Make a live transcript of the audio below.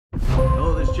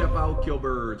Hello, this is Jeff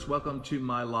Owlkillbirds. Welcome to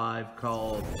my live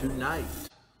call tonight.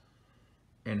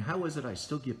 And how is it I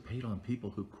still get paid on people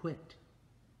who quit?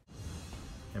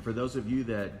 And for those of you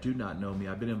that do not know me,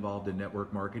 I've been involved in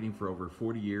network marketing for over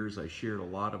 40 years. I shared a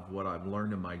lot of what I've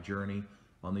learned in my journey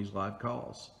on these live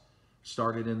calls.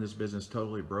 Started in this business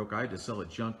totally broke. I had to sell a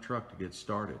junk truck to get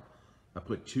started. I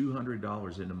put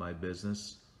 $200 into my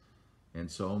business. And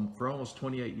so for almost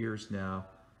 28 years now,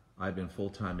 I've been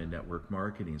full-time in network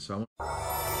marketing. So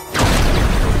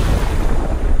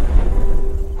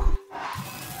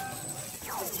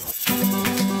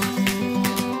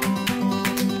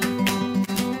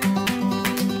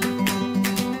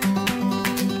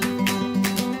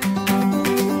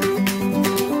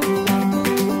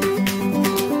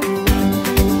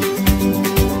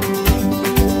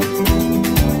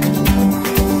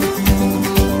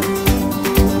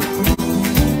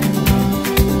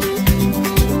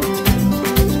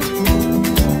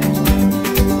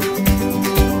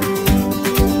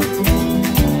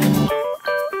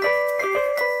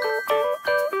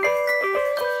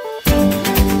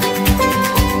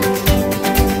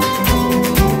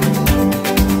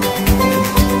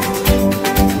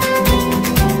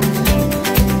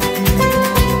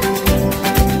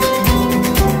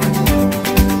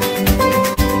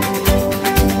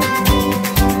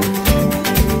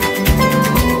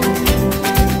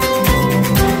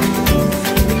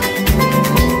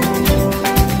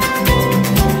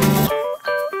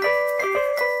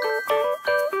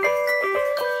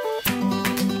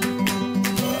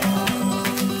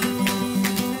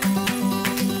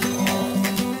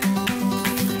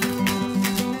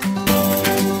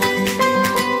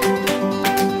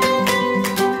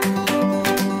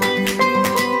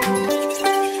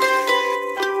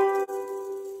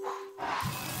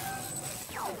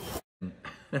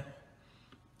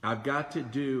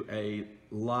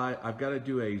I've got to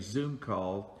do a Zoom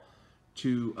call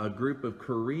to a group of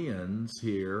Koreans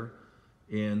here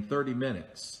in 30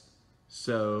 minutes.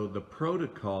 So the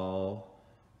protocol,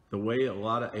 the way a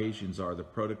lot of Asians are, the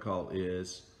protocol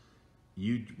is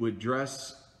you would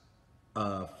dress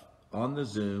on the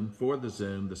Zoom, for the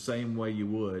Zoom, the same way you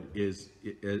would is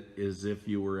if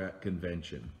you were at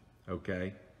convention,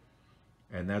 okay?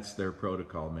 And that's their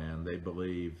protocol, man. They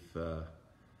believe,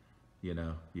 you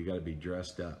know, you got to be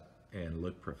dressed up and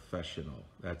look professional.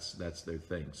 That's their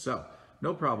thing. So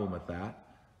no problem with that.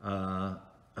 I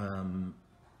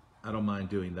don't mind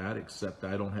doing that, except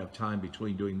I don't have time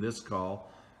between doing this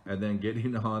call and then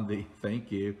getting on the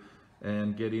thank you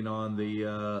and getting on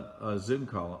the Zoom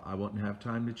call. I wouldn't have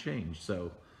time to change.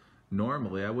 So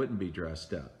normally I wouldn't be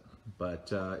dressed up,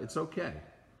 but it's okay.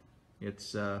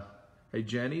 It's hey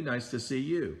Jenny, nice to see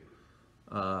you.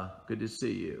 Good to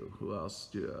see you. Who else?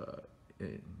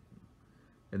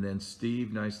 And then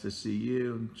Steve, nice to see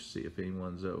you. See if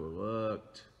anyone's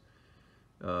overlooked.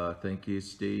 Thank you,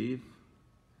 Steve.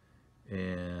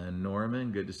 And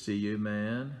Norman, good to see you,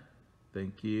 man.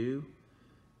 Thank you.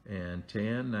 And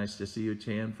Tan, nice to see you,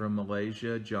 Tan from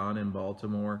Malaysia. John in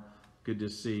Baltimore, good to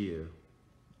see you.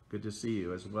 Good to see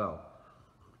you as well.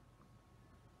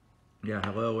 Yeah,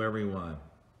 hello everyone.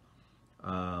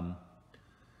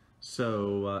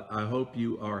 So I hope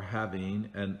you are having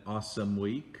an awesome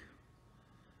week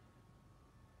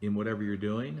in whatever you're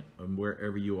doing and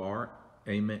wherever you are.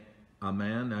 Amen.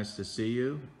 Amen. Nice to see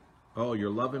you. Oh, you're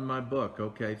loving my book.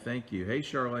 Okay, thank you. Hey,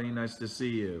 Charlene, nice to see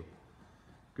you.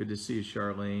 Good to see you,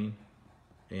 Charlene.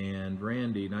 And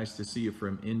Randy, nice to see you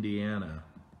from Indiana,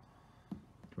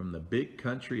 from the big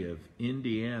country of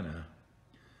Indiana.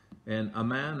 And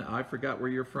Aman, I forgot where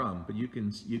you're from, but you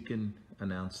can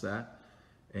announce that.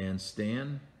 And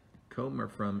Stan Comer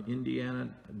from Indiana,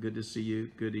 good to see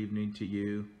you. Good evening to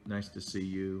you. Nice to see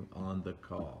you on the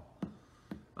call.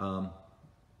 How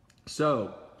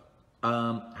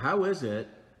is it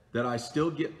that I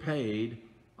still get paid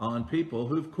on people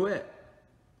who've quit?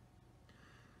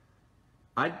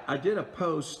 I did a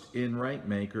post in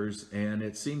Rankmakers, and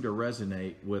it seemed to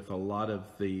resonate with a lot of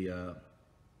the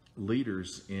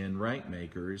leaders in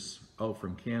Rankmakers. Oh,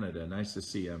 from Canada. Nice to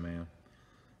see you, man.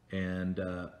 And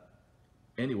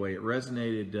anyway, it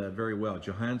resonated very well.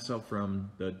 Johansel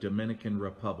from the Dominican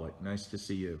Republic. Nice to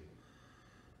see you.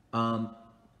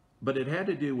 But it had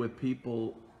to do with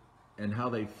people and how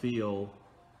they feel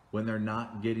when they're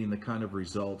not getting the kind of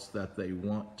results that they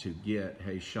want to get.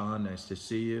 Hey, Sean, nice to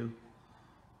see you.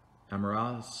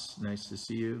 Amaras, nice to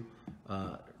see you.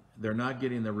 They're not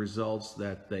getting the results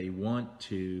that they want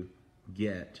to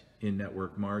get in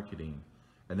network marketing,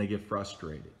 and they get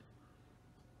frustrated.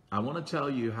 I want to tell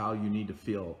you how you need to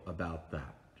feel about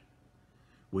that.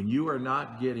 When you are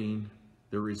not getting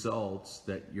the results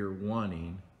that you're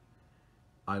wanting,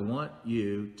 I want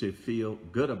you to feel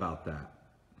good about that.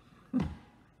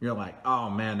 You're like, oh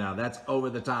man, now that's over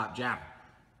the top, Jeff.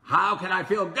 How can I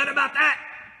feel good about that?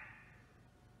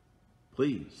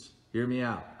 Please, hear me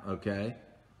out, okay?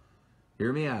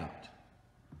 Hear me out.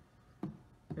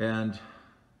 And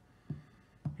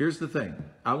here's the thing.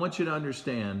 I want you to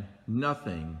understand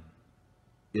nothing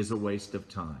is a waste of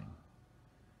time.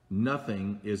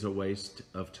 Nothing is a waste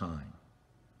of time.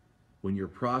 When you're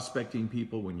prospecting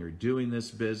people, when you're doing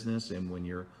this business, and when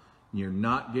you're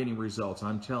not getting results,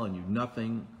 I'm telling you,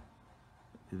 nothing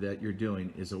that you're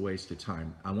doing is a waste of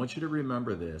time. I want you to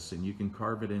remember this, and you can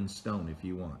carve it in stone if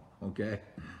you want, okay?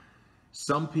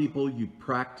 Some people you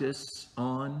practice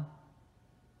on,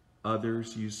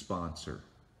 others you sponsor.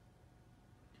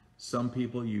 Some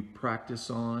people you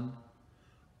practice on,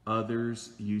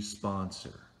 others you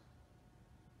sponsor.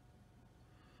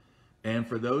 And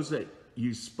for those that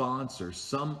you sponsor,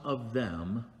 some of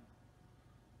them,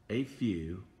 a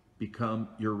few, become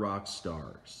your rock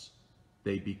stars.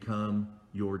 They become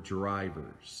your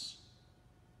drivers.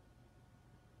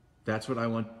 That's what I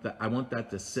want. I want that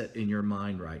to sit in your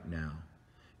mind right now.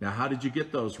 Now, how did you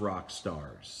get those rock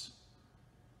stars?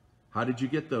 How did you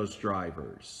get those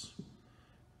drivers?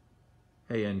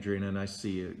 Hey, Andrina, and I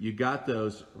see you. You got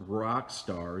those rock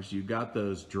stars. You got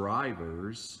those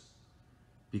drivers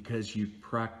because you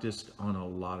practiced on a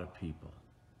lot of people.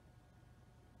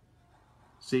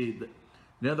 See,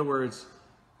 in other words,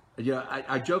 yeah,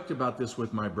 I joked about this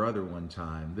with my brother one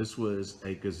time. This was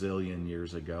a gazillion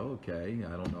years ago, okay?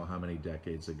 I don't know how many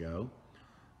decades ago.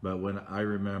 But when I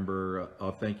remember,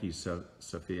 oh, thank you,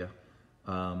 Sophia.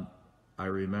 I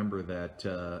remember that,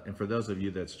 and for those of you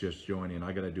that's just joining,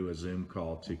 I got to do a Zoom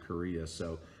call to Korea.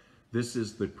 So this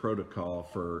is the protocol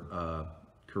for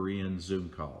Korean Zoom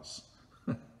calls.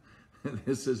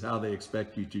 This is how they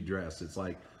expect you to dress. It's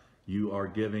like you are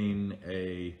giving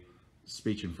a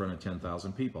speech in front of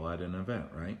 10,000 people at an event,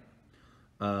 right?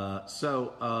 But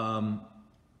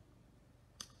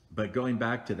going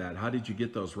back to that, how did you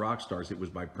get those rock stars? It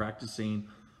was by practicing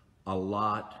a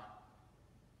lot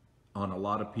on a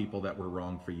lot of people that were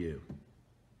wrong for you.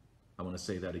 I want to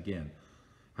say that again.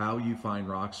 How you find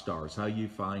rock stars, how you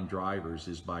find drivers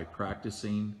is by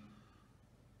practicing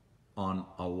on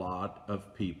a lot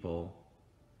of people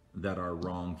that are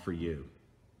wrong for you.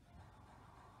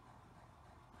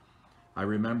 I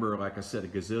remember, like I said, a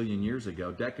gazillion years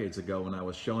ago, decades ago, when I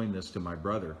was showing this to my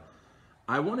brother,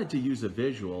 I wanted to use a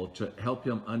visual to help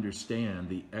him understand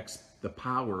the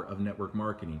power of network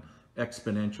marketing,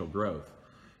 exponential growth.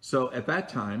 So at that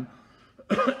time,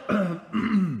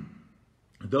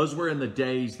 those were in the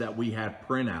days that we had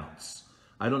printouts.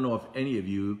 I don't know if any of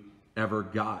you ever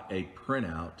got a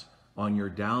printout on your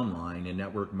downline in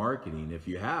network marketing. If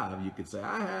you have, you could say,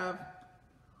 I have.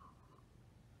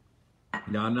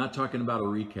 Now, I'm not talking about a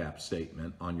recap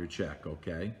statement on your check,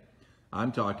 okay?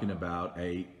 I'm talking about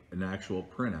an actual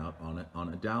printout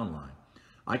on a downline.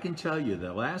 I can tell you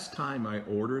the last time I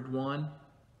ordered one,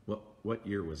 what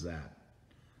year was that?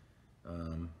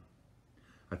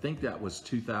 I think that was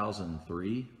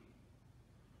 2003.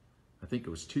 I think it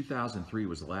was 2003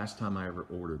 was the last time I ever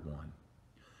ordered one.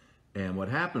 And what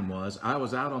happened was I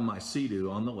was out on my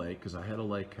Sea-Doo on the lake because I had a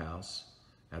lake house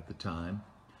at the time.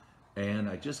 And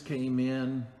I just came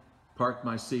in, parked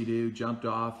my Sea-Doo, jumped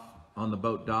off on the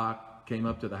boat dock, came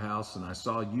up to the house, and I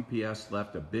saw UPS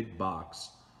left a big box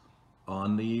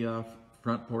on the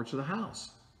front porch of the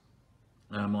house.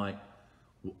 And I'm like,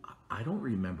 well, I don't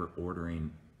remember ordering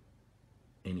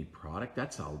any product.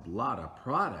 That's a lot of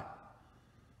product.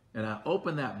 And I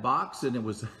opened that box, and it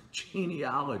was a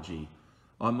genealogy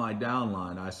on my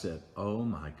downline. I said, oh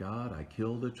my God, I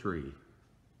killed a tree.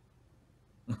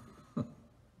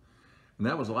 And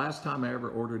that was the last time I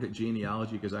ever ordered a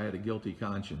genealogy because I had a guilty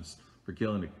conscience for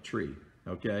killing a tree,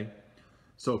 okay?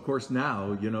 So of course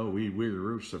now, you know,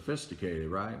 we're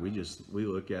sophisticated, right? We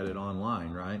look at it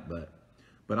online, right?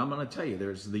 But I'm gonna tell you,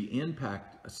 there's the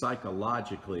impact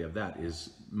psychologically of that is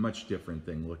much different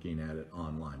than looking at it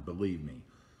online, believe me.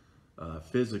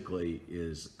 Physically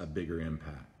is a bigger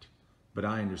impact. But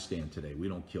I understand today, we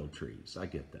don't kill trees. I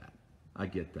get that.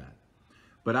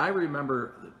 But I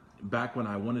remember back when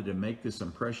I wanted to make this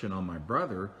impression on my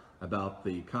brother about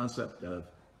the concept of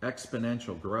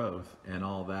exponential growth and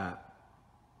all that,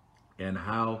 and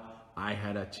how I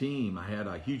had a team, I had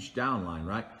a huge downline,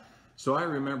 right? So I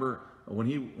remember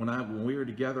when we were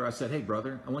together, I said, hey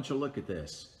brother, I want you to look at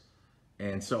this.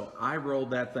 And so I rolled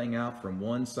that thing out from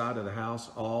one side of the house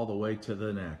all the way to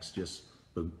the next, just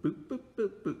boop, boop, boop,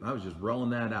 boop, boop. I was just rolling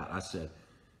that out. I said,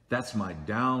 that's my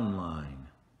downline.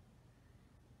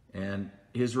 And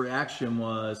his reaction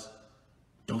was,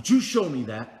 Don't you show me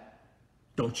that.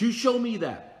 Don't you show me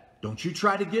that. Don't you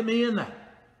try to get me in that.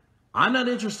 I'm not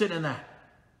interested in that.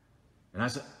 And I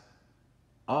said,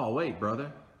 oh, wait,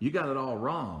 brother, you got it all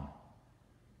wrong.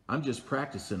 I'm just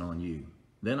practicing on you.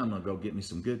 Then I'm going to go get me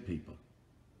some good people.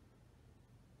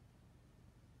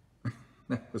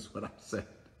 That was what I said.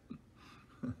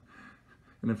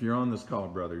 And if you're on this call,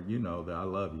 brother, you know that I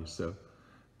love you. So,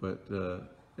 but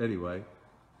anyway,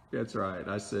 that's right.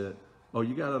 I said, oh,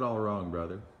 you got it all wrong,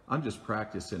 brother. I'm just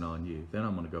practicing on you. Then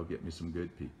I'm going to go get me some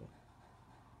good people.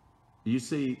 You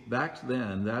see, back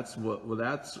then, that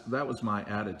was my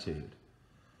attitude.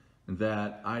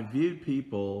 That I viewed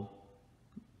people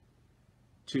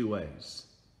two ways.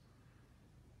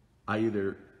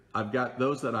 I've got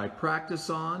those that I practice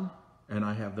on, and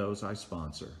I have those I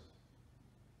sponsor.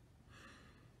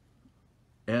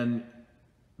 And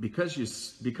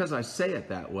because I say it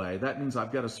that way, that means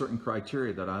I've got a certain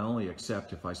criteria that I only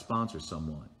accept if I sponsor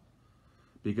someone.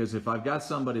 Because if I've got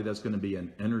somebody that's going to be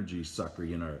an energy sucker,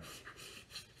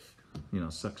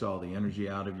 sucks all the energy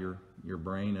out of your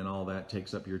brain and all that,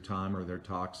 takes up your time, or they're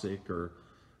toxic, or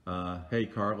hey,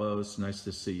 Carlos, nice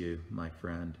to see you, my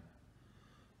friend.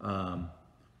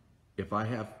 If I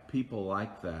have people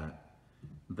like that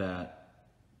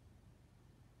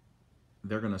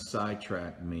they're going to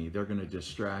sidetrack me, they're going to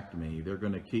distract me, they're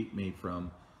going to keep me from,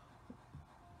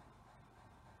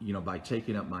 by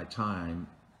taking up my time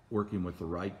working with the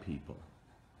right people.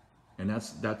 And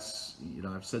that's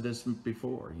I've said this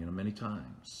before, many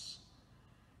times,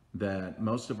 that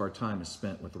most of our time is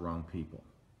spent with the wrong people.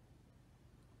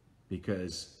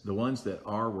 Because the ones that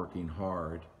are working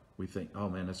hard, we think, oh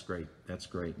man, that's great,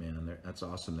 man, that's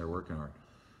awesome, they're working hard.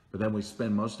 But then we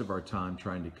spend most of our time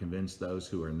trying to convince those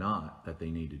who are not that they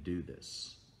need to do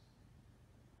this.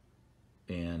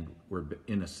 And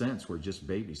in a sense, we're just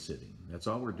babysitting. That's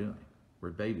all we're doing.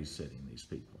 We're babysitting these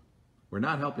people. We're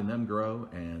not helping them grow,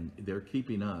 and they're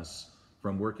keeping us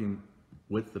from working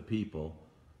with the people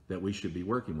that we should be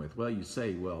working with. Well, you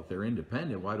say, well, if they're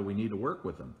independent, why do we need to work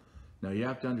with them? Now, you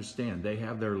have to understand, they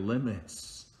have their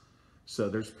limits. So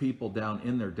there's people down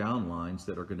in their downlines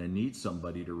that are going to need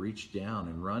somebody to reach down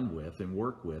and run with and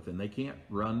work with, and they can't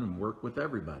run and work with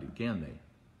everybody, can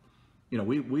they?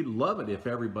 We'd love it if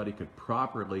everybody could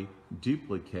properly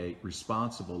duplicate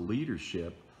responsible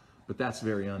leadership, but that's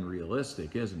very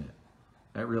unrealistic, isn't it?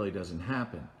 That really doesn't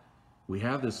happen. We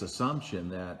have this assumption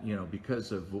that,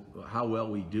 because of how well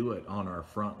we do it on our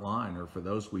front line, or for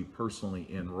those we personally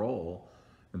enroll,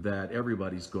 that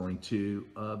everybody's going to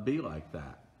be like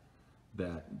that.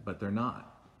 But they're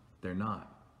not. They're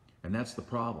not. And that's the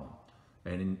problem.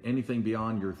 And in anything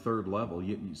beyond your third level,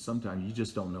 sometimes you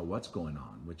just don't know what's going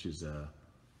on, which is a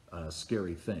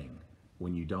scary thing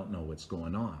when you don't know what's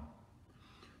going on.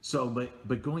 So,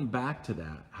 but going back to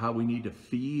that, how we need to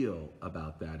feel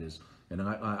about that is, and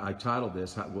I titled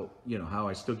this, how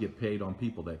I still get paid on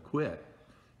people that quit.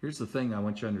 Here's the thing I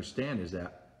want you to understand is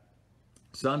that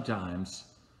sometimes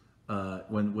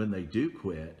when they do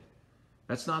quit,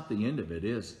 that's not the end of it,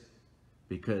 is it?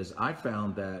 Because I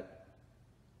found that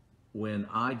when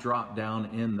I drop down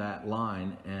in that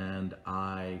line and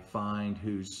I find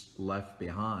who's left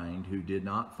behind, who did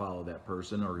not follow that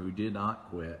person or who did not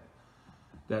quit,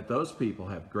 that those people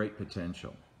have great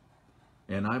potential.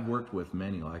 And I've worked with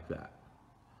many like that.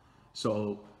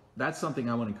 So that's something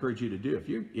I want to encourage you to do.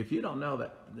 If you don't know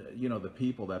that, the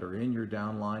people that are in your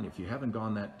downline, if you haven't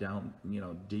gone that down,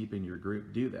 deep in your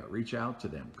group, do that. Reach out to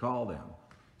them, call them,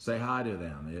 say hi to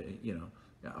them.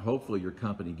 Hopefully your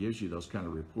company gives you those kind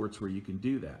of reports where you can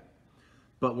do that.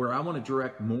 But where I want to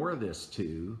direct more of this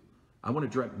to,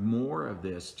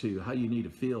 how you need to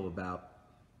feel about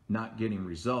not getting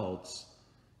results,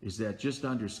 is that just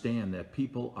understand that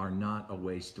people are not a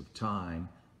waste of time,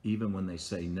 even when they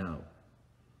say no.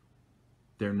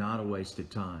 They're not a waste of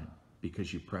time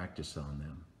because you practice on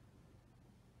them.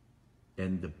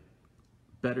 And the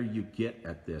better you get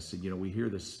at this, and we hear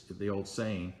the old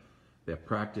saying that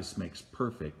practice makes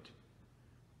perfect.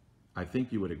 I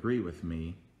think you would agree with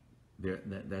me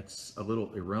that's a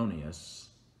little erroneous.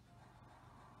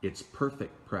 It's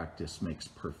perfect practice makes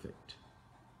perfect.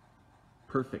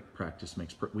 Perfect practice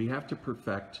makes perfect. We have to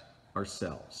perfect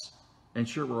ourselves. And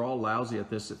sure, we're all lousy at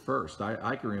this at first.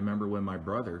 I can remember when my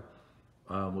brother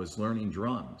was learning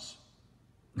drums.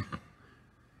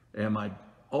 And my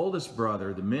oldest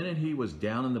brother, the minute he was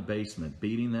down in the basement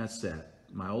beating that set,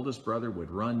 my oldest brother would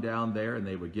run down there and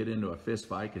they would get into a fist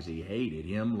fight because he hated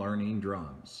him learning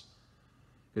drums.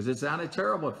 Because it sounded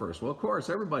terrible at first. Well, of course,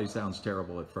 everybody sounds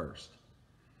terrible at first.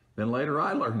 Then later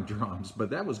I learned drums, but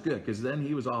that was good because then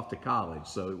he was off to college,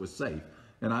 so it was safe.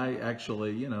 And I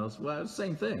actually, well,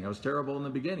 same thing. I was terrible in the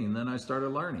beginning. Then I started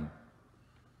learning.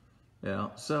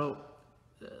 So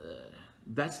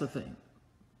that's the thing.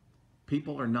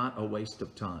 People are not a waste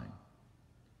of time.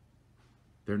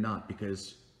 They're not,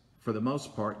 because for the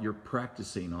most part, you're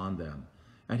practicing on them.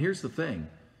 And here's the thing.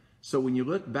 So when you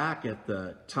look back at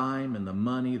the time and the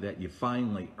money that you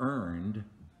finally earned,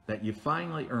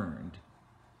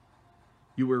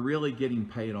 you were really getting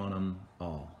paid on them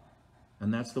all.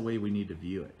 And that's the way we need to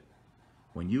view it.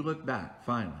 When you look back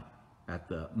finally at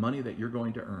the money that you're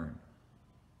going to earn,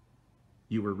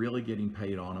 you were really getting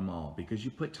paid on them all because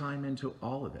you put time into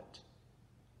all of it.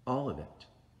 All of it.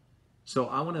 So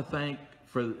I want to thank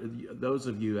for those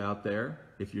of you out there,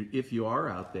 if you are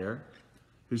out there,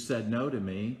 who said no to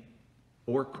me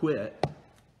or quit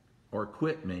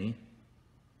me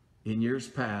in years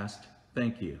past.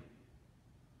 Thank you.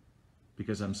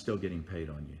 Because I'm still getting paid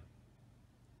on you.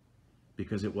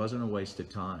 Because it wasn't a waste of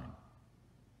time.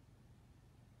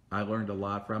 I learned a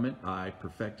lot from it. I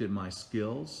perfected my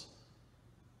skills.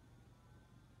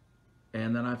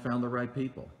 And then I found the right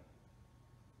people.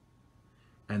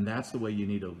 And that's the way you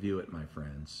need to view it, my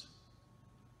friends.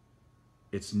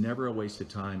 It's never a waste of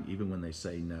time, even when they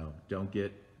say no. Don't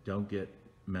get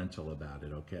mental about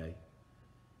it, okay?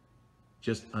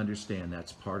 Just understand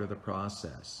that's part of the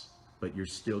process, but you're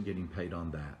still getting paid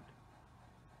on that.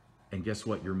 And guess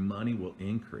what? Your money will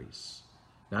increase.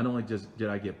 Not only did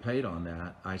I get paid on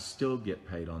that, I still get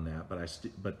paid on that,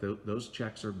 but those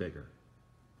checks are bigger.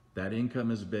 That income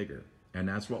is bigger, and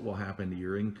that's what will happen to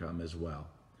your income as well.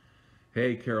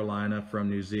 Hey, Carolina from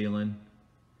New Zealand.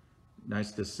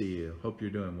 Nice to see you. Hope you're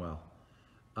doing well.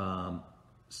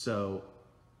 So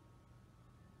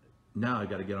now I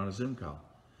got to get on a Zoom call.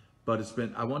 But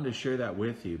I wanted to share that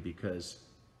with you because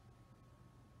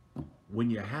when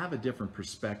you have a different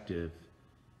perspective,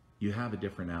 you have a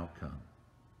different outcome.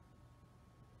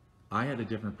 I had a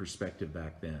different perspective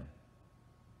back then.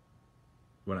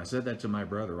 When I said that to my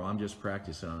brother, well, I'm just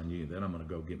practicing on you, then I'm going to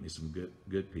go get me some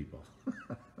good people.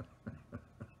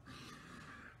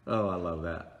 Oh, I love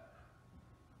that.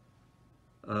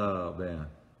 Oh, man.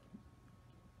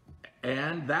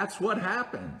 And that's what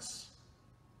happens.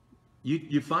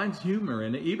 You find humor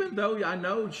in it, even though I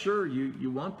know, sure, you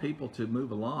want people to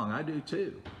move along. I do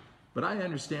too. But I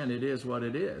understand it is what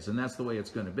it is, and that's the way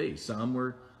it's going to be.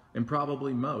 And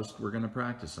probably most, we're going to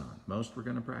practice on. Most we're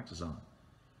going to practice on.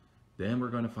 Then we're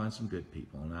going to find some good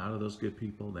people. And out of those good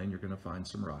people, then you're going to find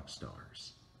some rock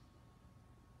stars.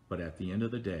 But at the end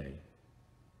of the day,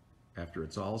 after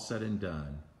it's all said and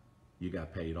done, you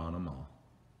got paid on them all.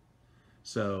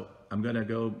 So I'm going to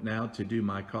go now to do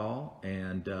my call,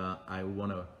 and I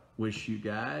want to wish you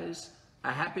guys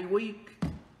a happy week.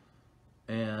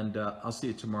 And I'll see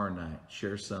you tomorrow night.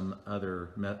 Share some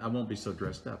other, I won't be so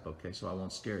dressed up, okay, so I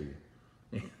won't scare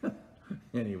you.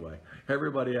 Anyway,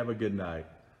 everybody have a good night.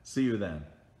 See you then.